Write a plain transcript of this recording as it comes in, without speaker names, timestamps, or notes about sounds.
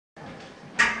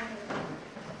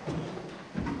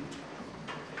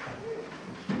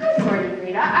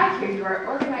Rita. I hear you are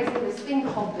organizing this thing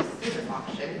called the service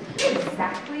auction. What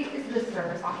exactly is the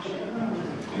service auction?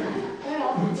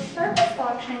 Well, the service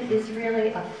auction is really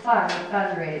a fun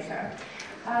fundraiser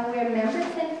where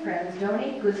members and friends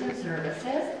donate goods and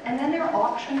services, and then they're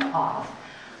auctioned off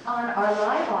on our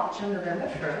live auction November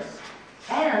 1st.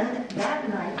 And that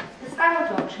night, the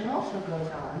silent auction also goes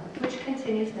on, which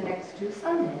continues the next 2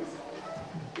 Sundays.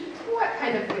 What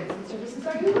kind of goods and services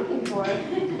are you looking for?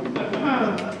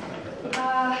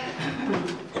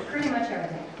 Pretty much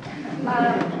everything.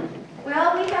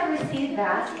 Well, we have received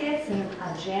baskets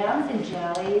and jams and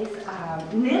jellies,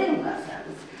 knitting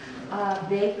lessons,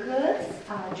 baked goods,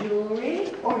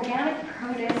 jewelry, organic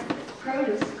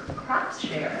produce crop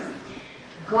shares,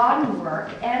 garden work,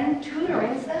 and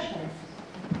tutoring sessions.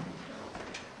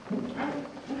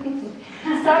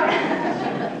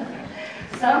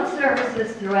 Some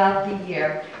services throughout the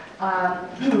year.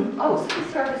 Some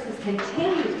services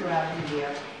continue throughout the year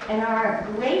and are a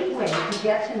great way to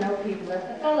get to know people at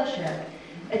the fellowship.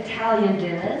 Italian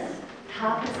dinners,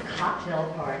 tapas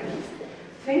cocktail parties,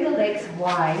 Finger Lakes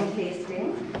wine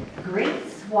tastings,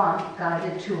 great swamp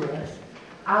guided tours,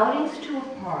 outings to a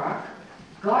park,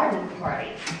 garden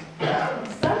parties.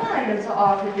 Some items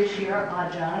offered this year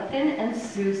are Jonathan and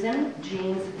Susan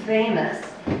Jean's famous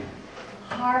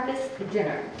harvest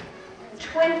dinner.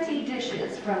 20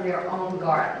 dishes from their own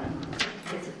garden.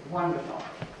 It's wonderful.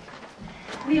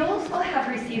 We also have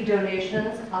received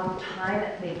donations of time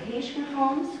at vacation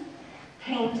homes,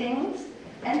 paintings,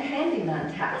 and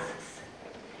handyman tasks.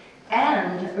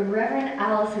 And Reverend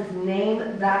Alice's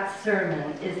Name That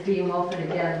Sermon is being offered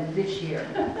again this year.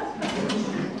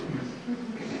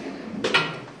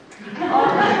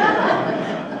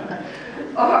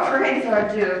 Offerings are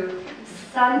due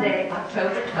Sunday,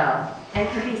 October 12th, and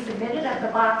can be submitted at the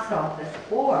box office,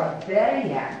 or better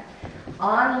yet,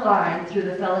 online through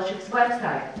the Fellowship's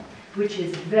website, which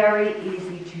is very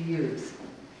easy to use.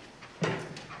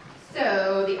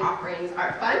 So the offerings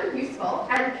are fun, useful,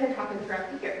 and can happen throughout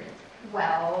the year.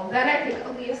 Well, then I think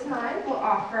Elias and I will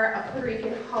offer a Puerto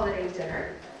Rican holiday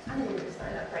dinner. I'm going to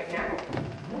sign up right now.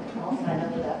 I'll sign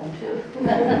up for that one too.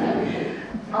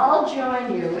 I'll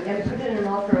join you and put in an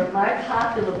offer of my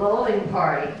popular bowling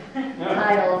party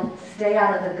titled Stay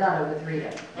Out of the Gutter with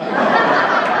Rita.